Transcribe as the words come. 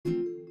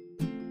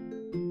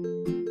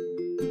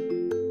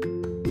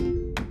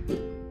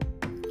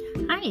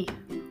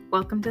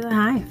Welcome to the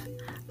Hive.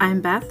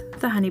 I'm Beth,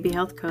 the Honeybee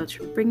Health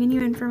Coach, bringing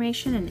you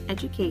information and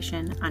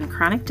education on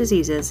chronic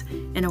diseases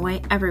in a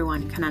way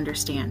everyone can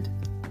understand.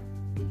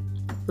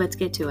 Let's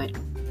get to it.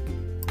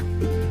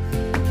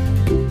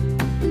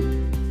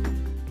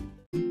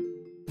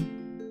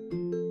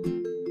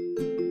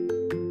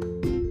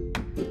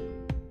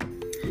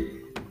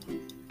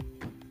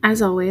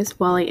 As always,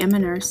 while I am a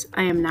nurse,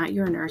 I am not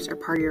your nurse or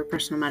part of your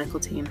personal medical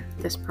team.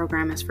 This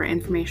program is for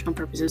informational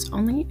purposes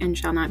only and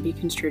shall not be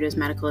construed as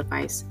medical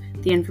advice.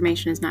 The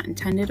information is not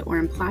intended or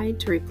implied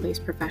to replace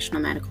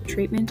professional medical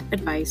treatment,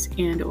 advice,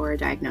 and/or a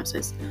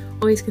diagnosis.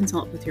 Always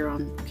consult with your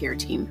own peer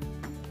team.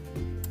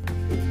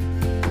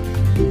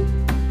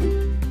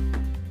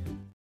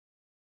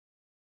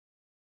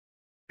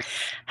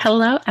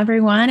 Hello,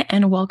 everyone,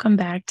 and welcome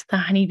back to the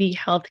Honeybee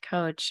Health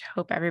Coach.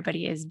 Hope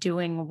everybody is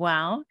doing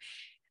well.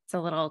 It's a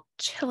little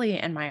chilly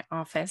in my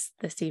office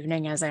this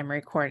evening as I'm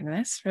recording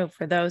this. So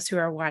for those who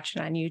are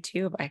watching on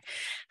YouTube, I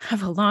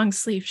have a long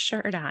sleeve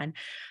shirt on,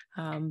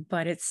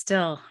 but it's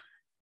still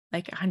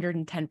like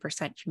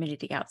 110%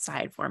 humidity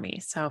outside for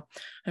me. So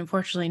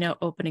unfortunately, no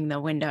opening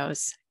the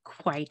windows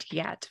quite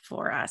yet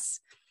for us.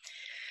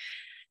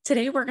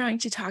 Today, we're going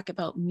to talk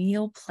about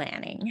meal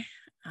planning.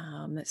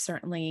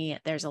 Certainly,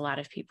 there's a lot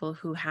of people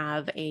who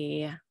have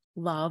a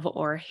love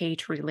or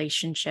hate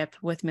relationship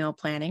with meal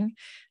planning.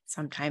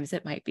 Sometimes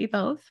it might be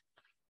both.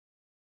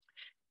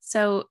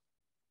 So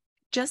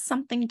just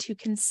something to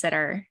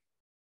consider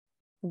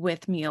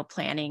with meal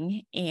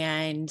planning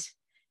and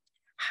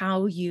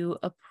how you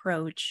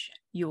approach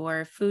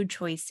your food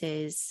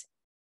choices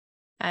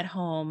at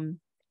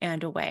home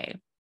and away.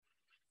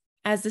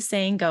 As the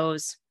saying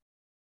goes,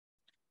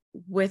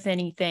 with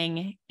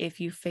anything,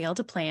 if you fail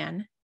to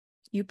plan,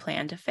 you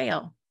plan to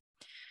fail.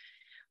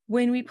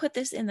 When we put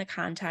this in the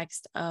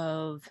context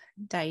of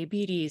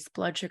diabetes,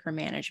 blood sugar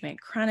management,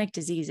 chronic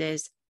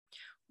diseases,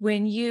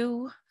 when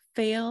you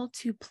fail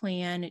to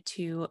plan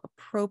to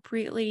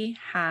appropriately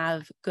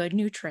have good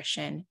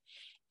nutrition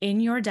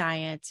in your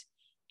diet,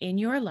 in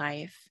your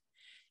life,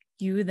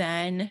 you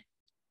then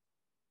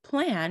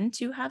plan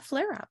to have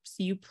flare-ups.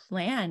 You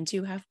plan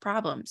to have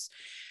problems.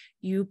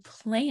 You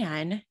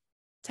plan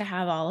to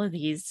have all of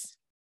these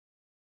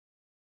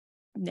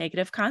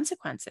negative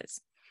consequences.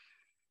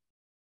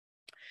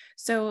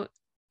 So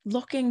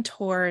looking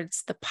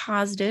towards the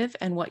positive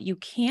and what you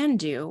can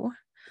do,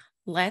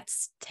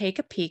 let's take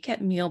a peek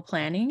at meal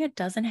planning. It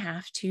doesn't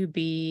have to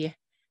be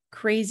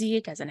crazy.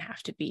 It doesn't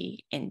have to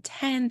be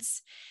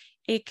intense.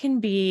 It can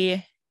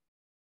be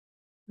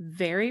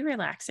very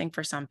relaxing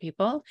for some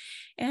people,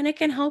 and it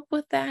can help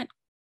with that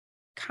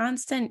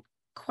constant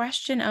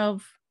question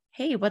of,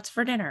 hey, what's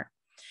for dinner?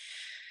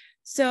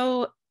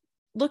 So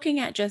looking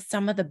at just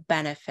some of the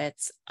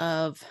benefits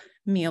of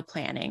meal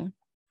planning,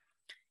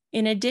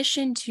 in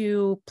addition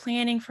to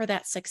planning for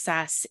that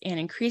success and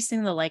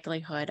increasing the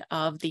likelihood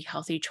of the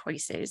healthy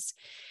choices,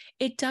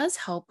 it does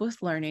help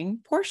with learning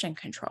portion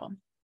control.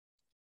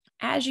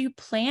 As you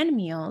plan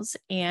meals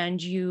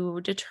and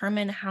you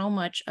determine how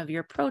much of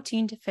your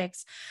protein to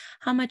fix,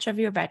 how much of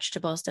your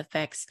vegetables to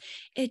fix,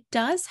 it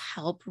does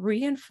help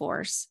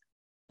reinforce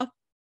a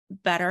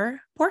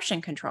better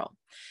portion control.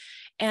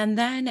 And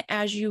then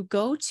as you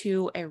go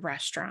to a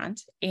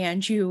restaurant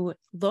and you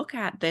look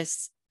at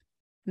this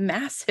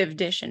massive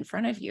dish in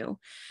front of you,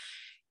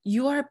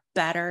 you are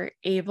better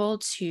able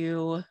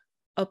to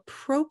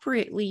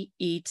appropriately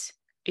eat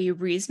a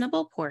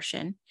reasonable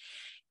portion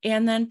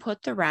and then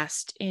put the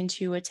rest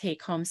into a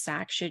take-home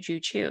sack should you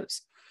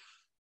choose.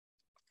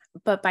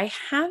 But by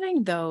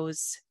having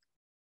those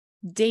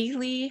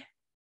daily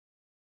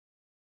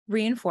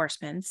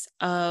reinforcements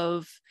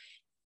of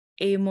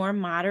a more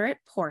moderate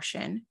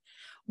portion,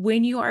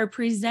 when you are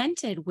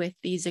presented with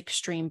these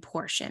extreme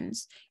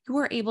portions, you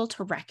are able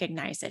to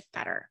recognize it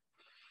better.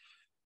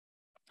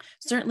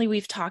 Certainly,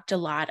 we've talked a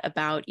lot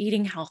about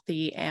eating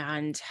healthy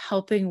and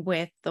helping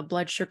with the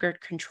blood sugar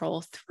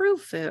control through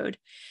food.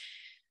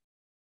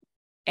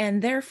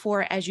 And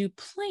therefore, as you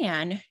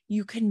plan,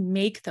 you can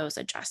make those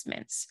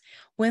adjustments.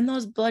 When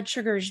those blood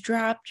sugars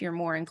drop, you're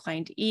more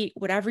inclined to eat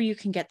whatever you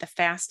can get the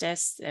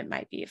fastest. It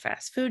might be a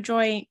fast food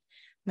joint,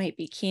 might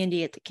be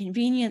candy at the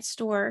convenience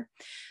store.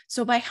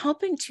 So by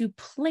helping to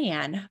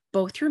plan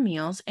both your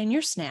meals and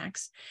your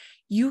snacks,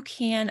 you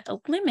can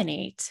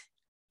eliminate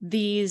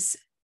these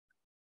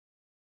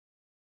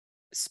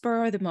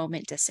spur of the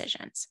moment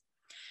decisions.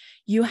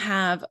 You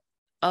have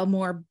a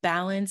more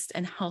balanced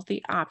and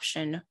healthy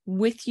option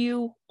with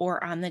you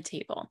or on the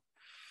table.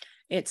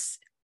 It's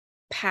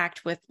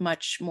packed with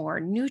much more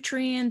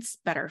nutrients,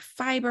 better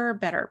fiber,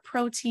 better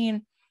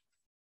protein,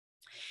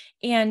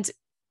 and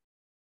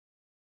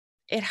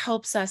it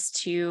helps us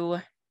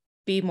to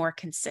be more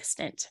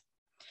consistent.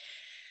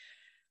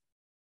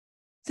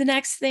 The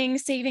next thing,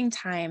 saving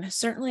time.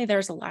 Certainly,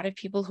 there's a lot of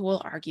people who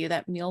will argue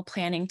that meal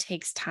planning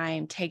takes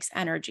time, takes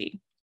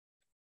energy.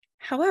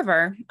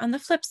 However, on the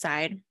flip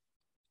side,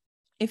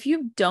 if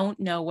you don't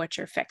know what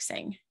you're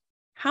fixing,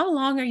 how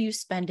long are you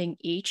spending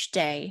each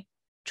day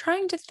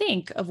trying to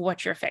think of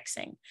what you're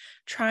fixing,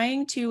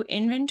 trying to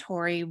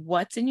inventory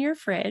what's in your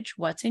fridge,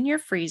 what's in your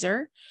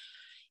freezer,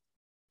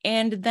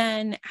 and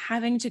then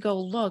having to go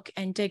look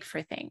and dig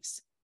for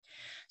things.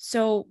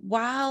 So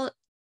while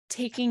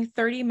taking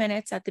 30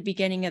 minutes at the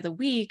beginning of the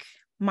week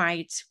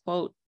might,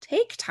 quote,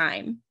 take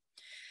time,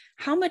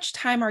 how much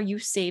time are you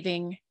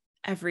saving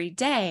every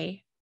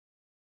day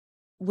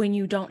when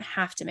you don't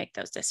have to make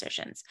those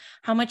decisions?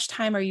 How much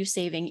time are you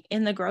saving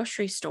in the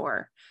grocery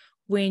store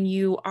when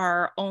you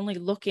are only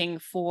looking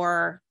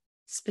for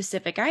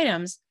specific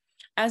items,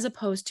 as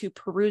opposed to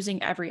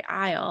perusing every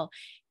aisle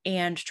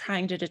and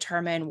trying to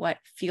determine what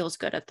feels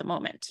good at the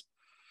moment?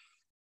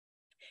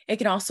 It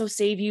can also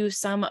save you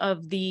some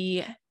of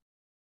the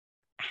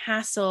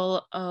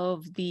hassle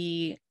of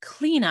the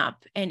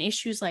cleanup and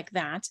issues like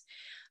that,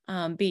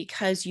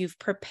 because you've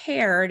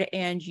prepared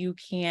and you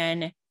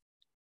can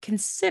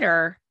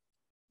consider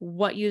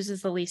what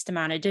uses the least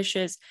amount of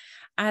dishes,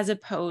 as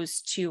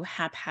opposed to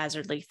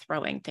haphazardly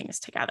throwing things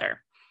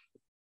together.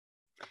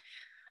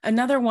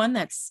 Another one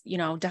that's,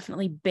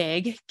 definitely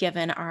big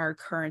given our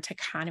current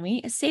economy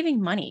is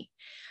saving money.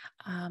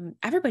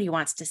 Everybody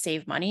wants to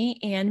save money,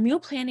 and meal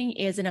planning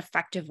is an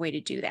effective way to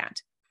do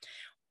that.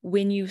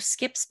 When you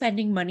skip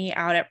spending money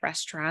out at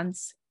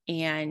restaurants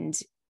and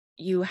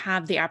you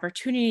have the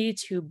opportunity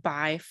to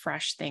buy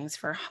fresh things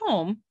for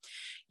home,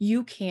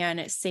 you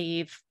can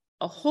save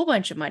a whole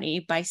bunch of money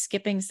by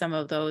skipping some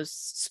of those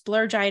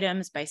splurge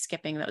items, by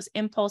skipping those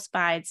impulse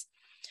buys,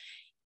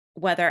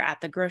 whether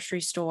at the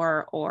grocery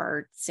store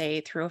or,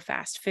 say, through a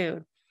fast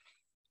food.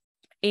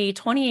 A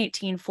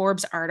 2018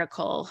 Forbes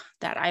article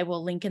that I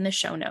will link in the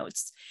show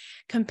notes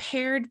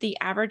compared the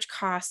average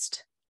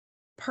cost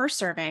per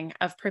serving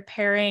of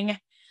preparing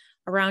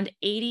around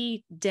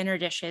 80 dinner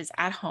dishes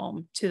at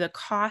home to the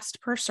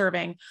cost per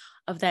serving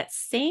of that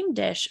same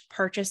dish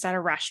purchased at a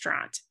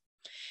restaurant.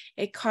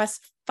 It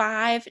costs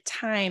 5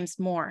 times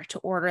more to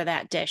order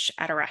that dish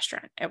at a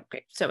restaurant.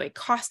 Okay, so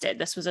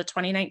this was a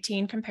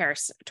 2018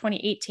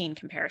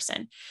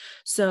 comparison.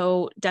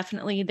 So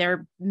definitely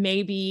there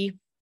may be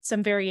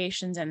some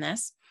variations in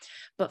this,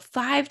 but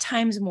 5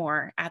 times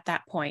more at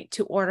that point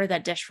to order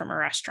that dish from a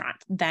restaurant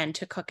than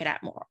to cook it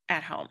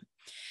at home.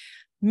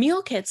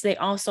 Meal kits they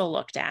also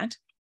looked at.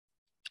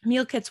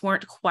 Meal kits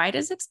weren't quite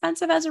as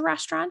expensive as a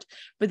restaurant,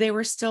 but they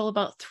were still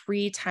about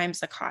 3 times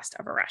the cost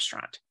of a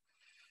restaurant.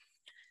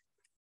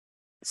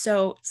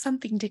 So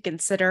something to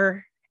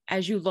consider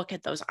as you look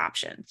at those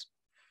options.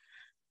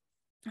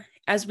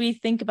 As we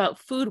think about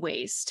food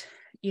waste,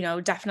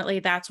 definitely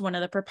that's one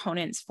of the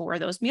proponents for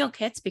those meal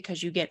kits,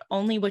 because you get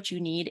only what you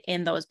need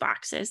in those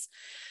boxes.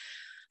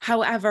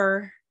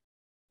 However,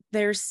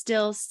 there's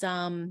still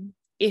some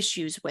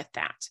issues with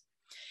that.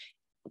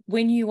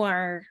 When you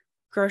are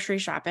grocery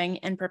shopping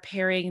and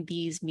preparing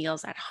these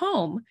meals at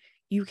home,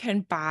 you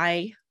can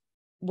buy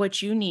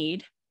what you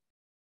need.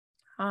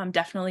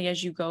 Definitely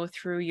as you go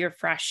through your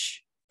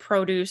fresh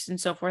produce and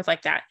so forth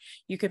like that,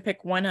 you could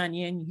pick one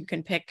onion, you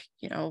can pick,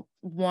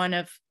 one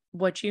of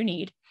what you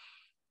need.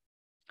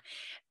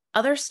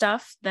 Other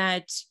stuff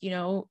that,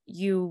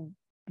 you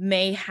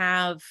may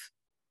have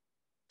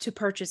to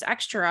purchase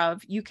extra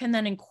of, you can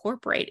then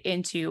incorporate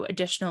into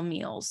additional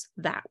meals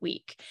that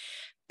week.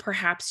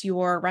 Perhaps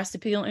your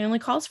recipe only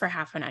calls for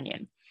half an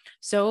onion,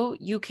 so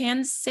you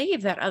can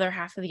save that other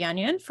half of the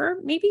onion for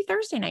maybe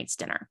Thursday night's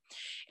dinner.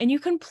 And you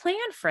can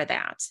plan for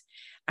that,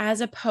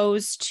 as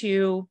opposed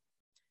to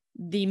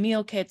the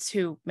meal kits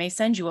who may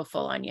send you a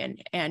full onion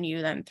and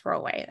you then throw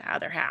away the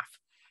other half.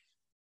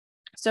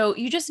 So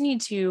you just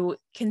need to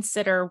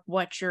consider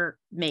what you're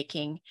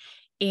making,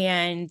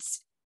 and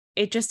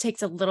it just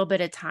takes a little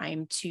bit of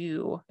time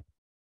to,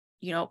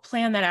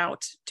 plan that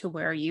out to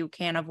where you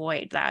can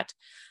avoid that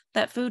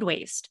food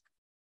waste.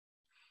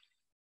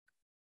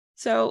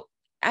 So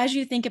as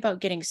you think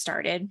about getting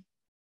started,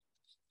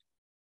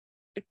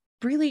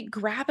 really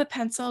grab a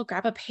pencil,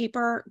 grab a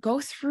paper, go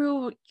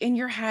through in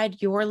your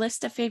head your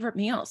list of favorite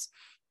meals.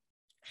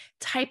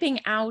 Typing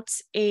out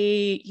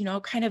a,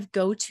 kind of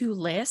go-to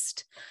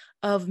list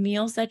of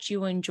meals that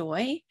you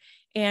enjoy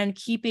and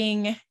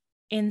keeping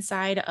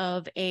inside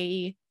of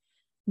a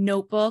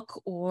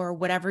notebook or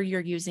whatever you're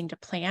using to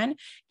plan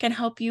can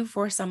help you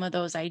for some of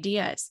those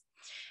ideas.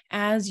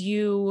 As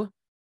you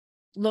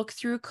look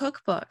through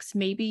cookbooks,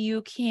 maybe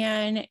you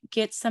can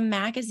get some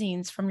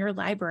magazines from your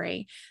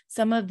library,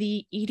 some of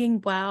the Eating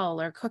Well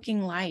or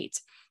Cooking Light,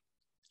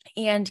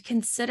 and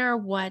consider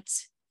what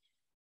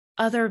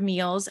other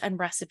meals and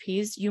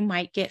recipes you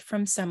might get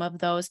from some of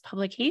those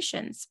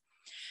publications.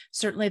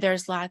 Certainly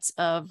there's lots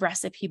of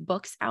recipe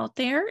books out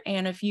there,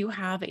 and if you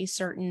have a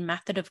certain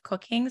method of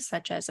cooking,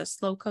 such as a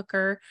slow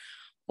cooker,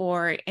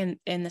 or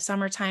in the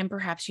summertime,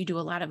 perhaps you do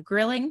a lot of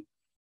grilling,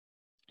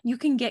 you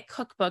can get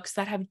cookbooks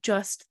that have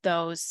just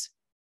those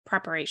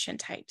preparation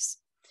types.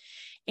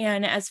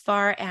 And as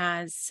far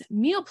as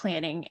meal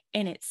planning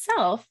in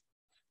itself,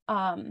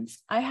 I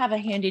have a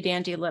handy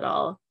dandy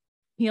little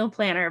meal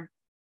planner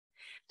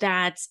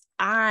that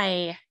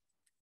I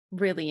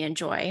really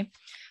enjoy.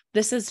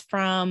 This is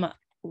from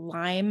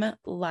Lime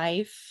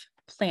Life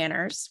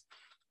Planners,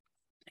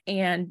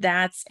 and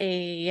that's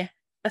a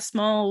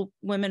small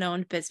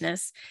women-owned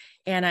business.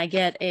 And I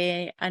get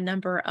a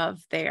number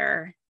of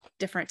their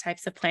different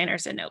types of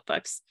planners and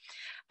notebooks.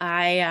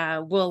 I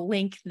will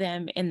link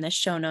them in the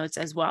show notes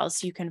as well,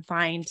 so you can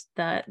find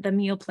the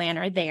meal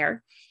planner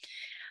there.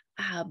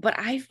 But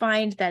I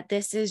find that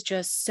this is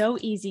just so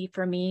easy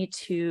for me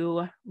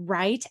to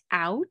write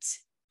out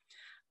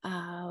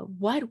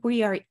what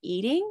we are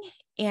eating,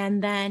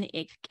 and then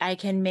I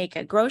can make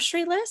a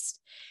grocery list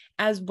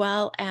as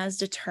well as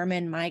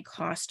determine my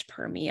cost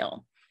per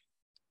meal.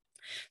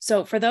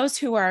 So for those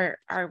who are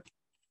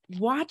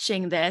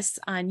watching this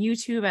on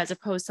YouTube as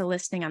opposed to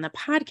listening on the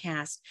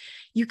podcast,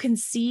 you can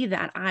see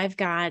that I've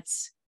got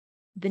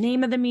the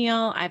name of the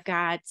meal, I've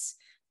got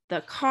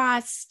the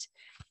cost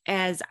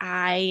as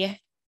I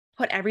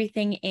put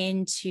everything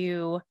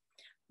into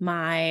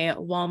my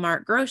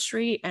Walmart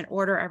grocery and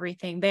order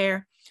everything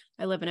there.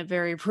 I live in a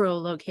very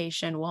rural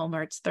location.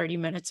 Walmart's 30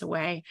 minutes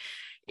away.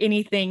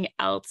 Anything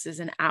else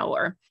is an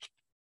hour.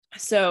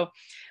 So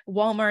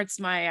Walmart's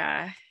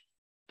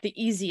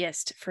the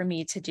easiest for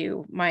me to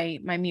do my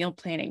meal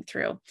planning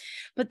through.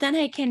 But then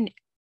I can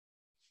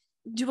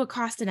do a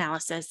cost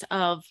analysis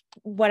of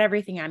what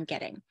everything I'm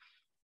getting.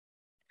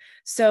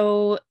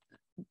 So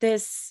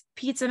this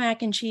pizza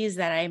mac and cheese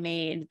that I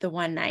made the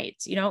one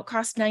night, it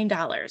cost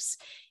 $9.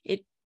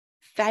 It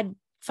fed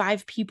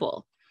 5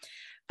 people.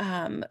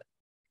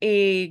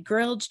 A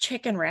grilled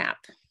chicken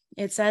wrap,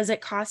 it says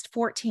it cost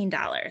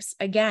 $14.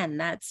 Again,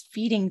 that's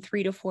feeding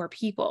 3 to 4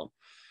 people.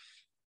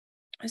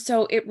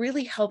 So it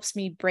really helps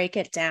me break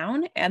it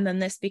down. And then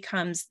this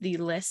becomes the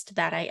list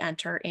that I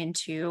enter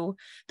into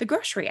the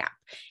grocery app.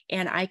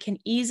 And I can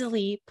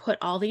easily put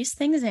all these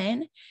things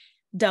in,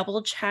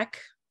 double check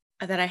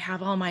that I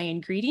have all my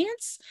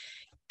ingredients,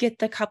 get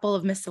the couple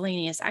of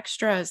miscellaneous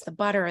extras, the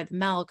butter, the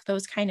milk,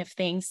 those kind of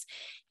things.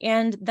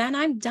 And then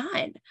I'm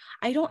done.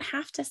 I don't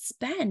have to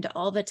spend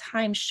all the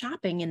time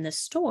shopping in the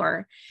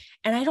store,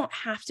 and I don't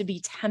have to be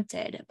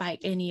tempted by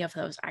any of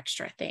those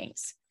extra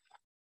things.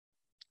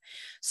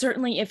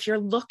 Certainly, if you're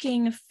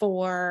looking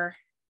for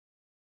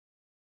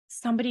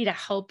somebody to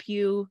help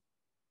you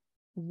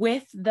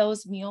with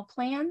those meal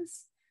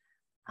plans,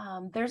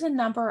 there's a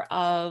number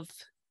of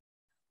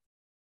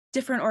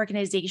different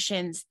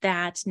organizations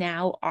that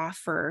now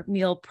offer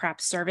meal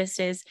prep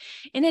services,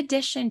 in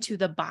addition to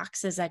the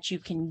boxes that you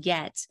can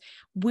get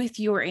with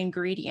your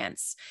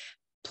ingredients.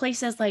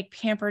 Places like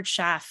Pampered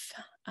Chef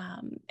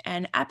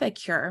and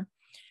Epicure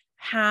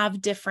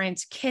have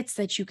different kits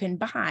that you can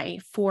buy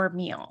for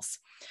meals.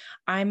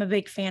 I'm a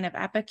big fan of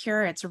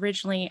Epicure. It's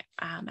originally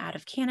out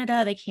of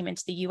Canada. They came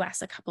into the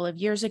US a couple of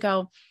years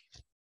ago.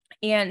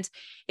 And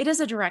it is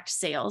a direct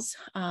sales,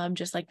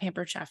 just like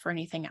Pampered Chef or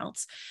anything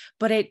else.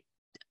 But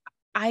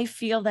I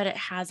feel that it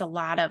has a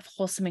lot of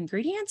wholesome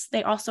ingredients.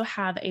 They also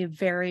have a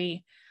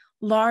very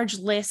large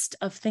list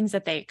of things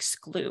that they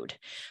exclude.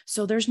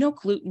 So there's no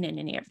gluten in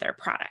any of their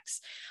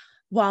products.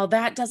 While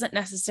that doesn't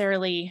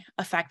necessarily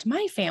affect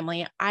my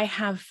family, I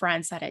have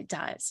friends that it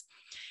does.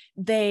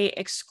 They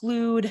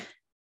exclude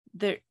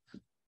the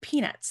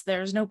peanuts.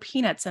 There's no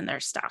peanuts in their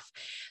stuff.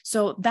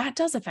 So that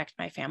does affect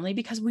my family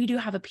because we do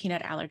have a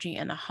peanut allergy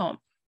in the home.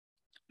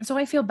 So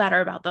I feel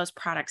better about those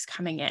products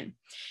coming in.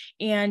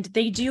 And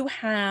they do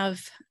have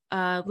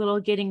a little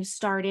getting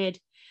started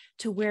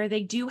to where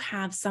they do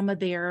have some of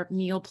their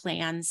meal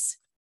plans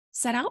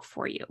set out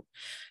for you.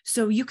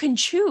 So you can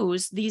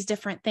choose these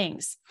different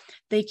things.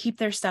 They keep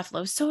their stuff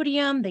low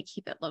sodium, they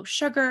keep it low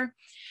sugar.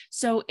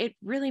 So it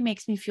really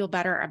makes me feel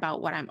better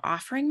about what I'm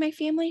offering my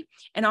family,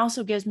 and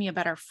also gives me a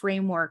better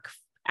framework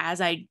as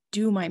I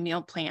do my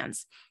meal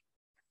plans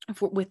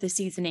with the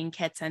seasoning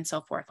kits and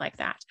so forth like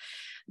that.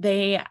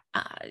 They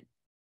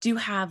do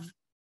have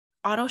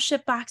auto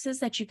ship boxes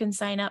that you can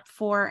sign up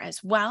for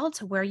as well,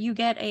 to where you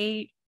get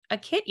a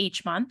kit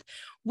each month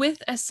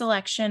with a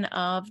selection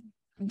of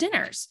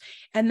dinners.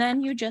 And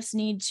then you just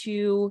need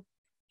to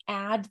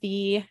add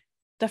the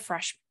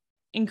fresh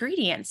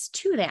ingredients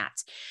to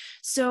that.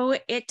 So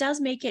it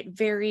does make it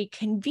very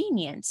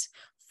convenient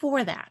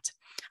for that.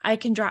 I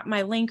can drop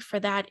my link for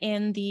that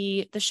in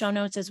the show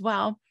notes as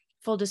well.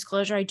 Full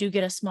disclosure, I do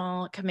get a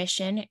small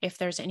commission if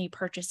there's any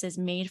purchases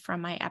made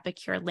from my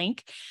Epicure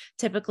link.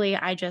 Typically,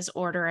 I just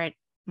order it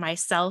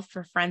myself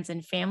for friends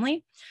and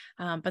family,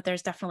 but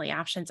there's definitely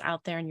options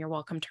out there, and you're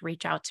welcome to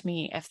reach out to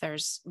me if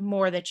there's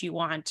more that you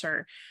want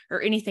or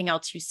anything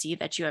else you see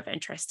that you have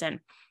interest in.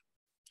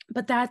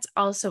 But that's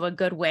also a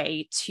good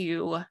way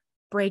to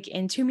break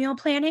into meal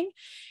planning,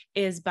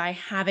 is by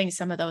having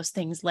some of those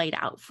things laid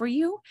out for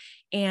you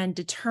and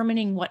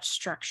determining what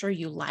structure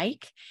you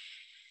like.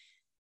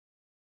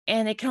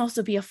 And it can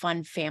also be a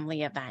fun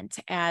family event,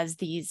 as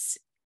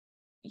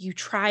you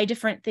try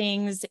different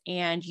things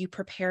and you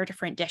prepare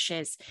different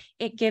dishes.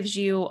 It gives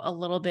you a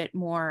little bit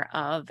more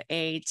of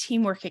a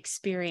teamwork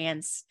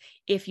experience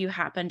if you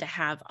happen to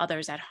have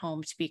others at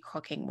home to be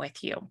cooking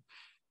with you.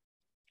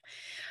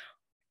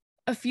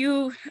 A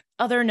few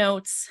other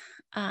notes.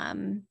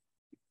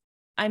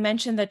 I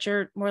mentioned that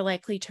you're more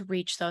likely to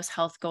reach those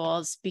health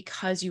goals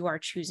because you are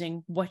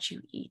choosing what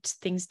you eat.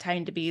 Things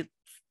tend to be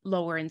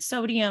lower in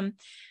sodium.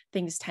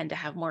 Things tend to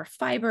have more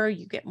fiber.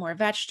 You get more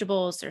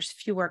vegetables. There's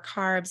fewer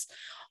carbs.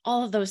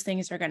 All of those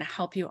things are going to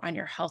help you on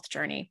your health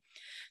journey.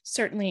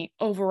 Certainly,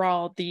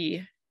 overall,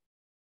 the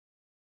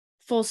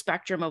full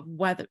spectrum of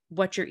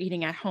what you're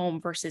eating at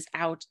home versus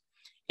out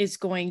is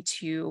going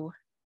to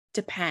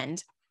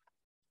depend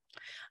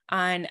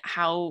on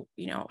how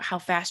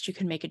fast you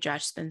can make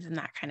adjustments and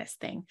that kind of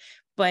thing.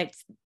 But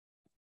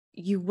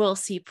you will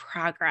see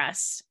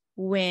progress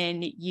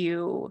when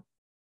you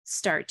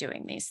start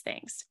doing these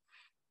things.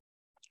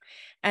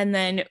 And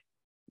then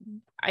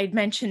I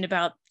mentioned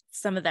about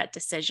some of that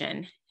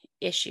decision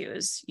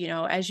issues,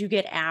 as you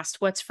get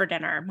asked, what's for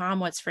dinner? Mom,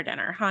 what's for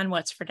dinner? Han,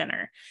 what's for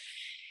dinner?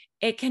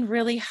 It can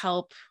really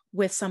help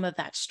with some of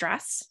that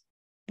stress,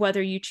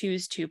 whether you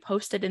choose to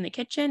post it in the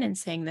kitchen and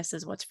saying this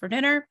is what's for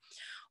dinner,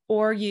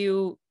 or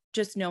you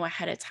just know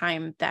ahead of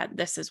time that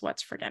this is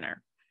what's for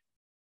dinner.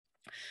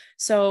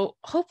 So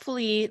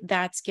hopefully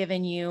that's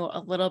given you a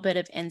little bit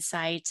of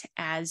insight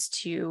as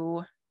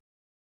to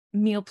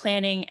meal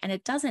planning, and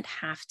it doesn't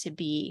have to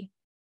be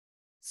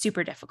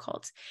super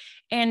difficult.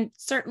 And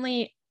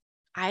certainly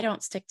I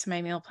don't stick to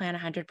my meal plan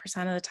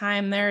 100% of the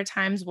time. There are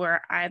times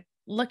where I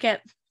look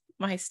at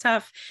my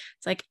stuff.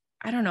 It's like,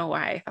 I don't know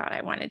why I thought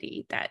I wanted to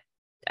eat that.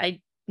 I'm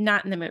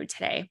not in the mood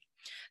today.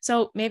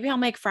 So maybe I'll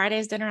make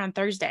Friday's dinner on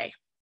Thursday.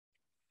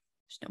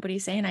 There's nobody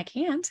saying I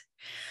can't.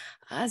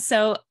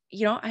 So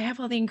I have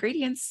all the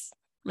ingredients.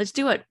 Let's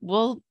do it.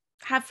 We'll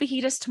have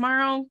fajitas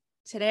tomorrow.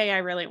 Today, I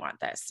really want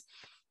this.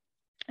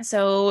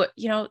 So,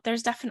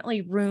 there's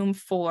definitely room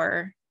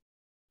for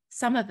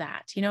some of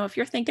that. If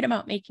you're thinking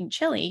about making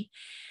chili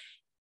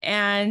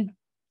and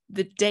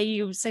the day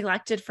you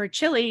selected for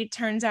chili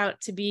turns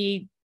out to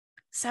be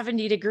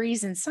 70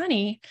 degrees and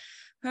sunny,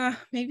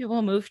 maybe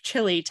we'll move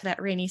chili to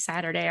that rainy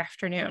Saturday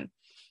afternoon.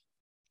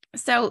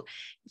 So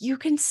you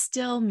can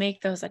still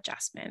make those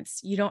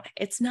adjustments.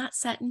 It's not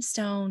set in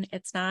stone.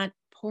 It's not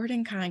poured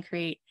in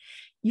concrete.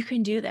 You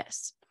can do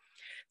this.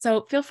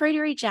 So feel free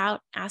to reach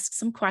out, ask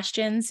some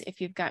questions.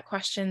 If you've got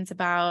questions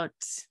about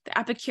the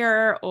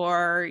Epicure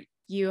or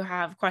you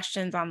have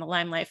questions on the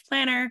Lyme Life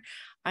Planner,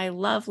 I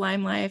love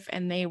Lyme Life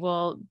and they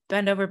will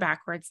bend over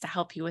backwards to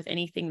help you with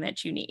anything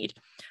that you need.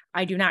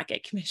 I do not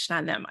get commission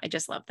on them. I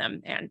just love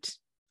them and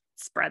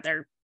spread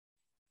their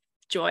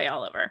joy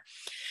all over.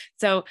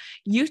 So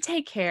you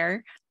take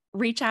care.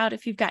 Reach out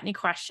if you've got any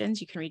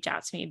questions. You can reach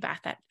out to me,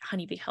 Beth at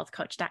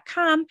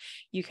honeybeehealthcoach.com.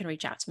 You can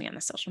reach out to me on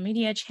the social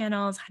media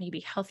channels,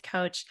 Honeybee Health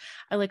Coach.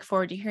 I look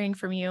forward to hearing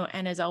from you.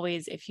 And as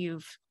always, if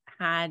you've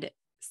had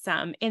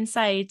some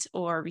insight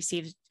or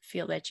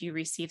feel that you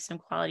received some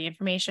quality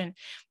information,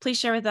 please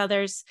share with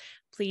others.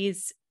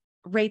 Please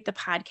rate the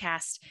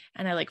podcast.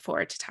 And I look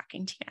forward to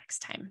talking to you next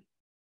time.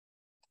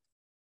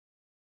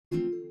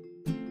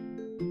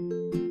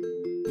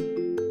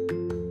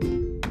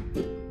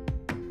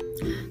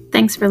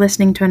 Thanks for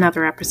listening to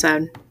another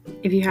episode.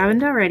 If you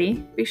haven't already,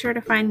 be sure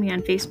to find me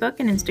on Facebook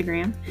and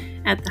Instagram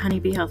at the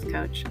Honeybee Health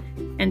Coach.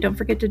 And don't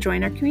forget to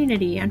join our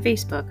community on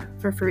Facebook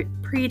for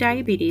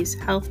pre-diabetes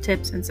health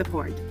tips and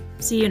support.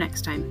 See you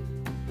next time.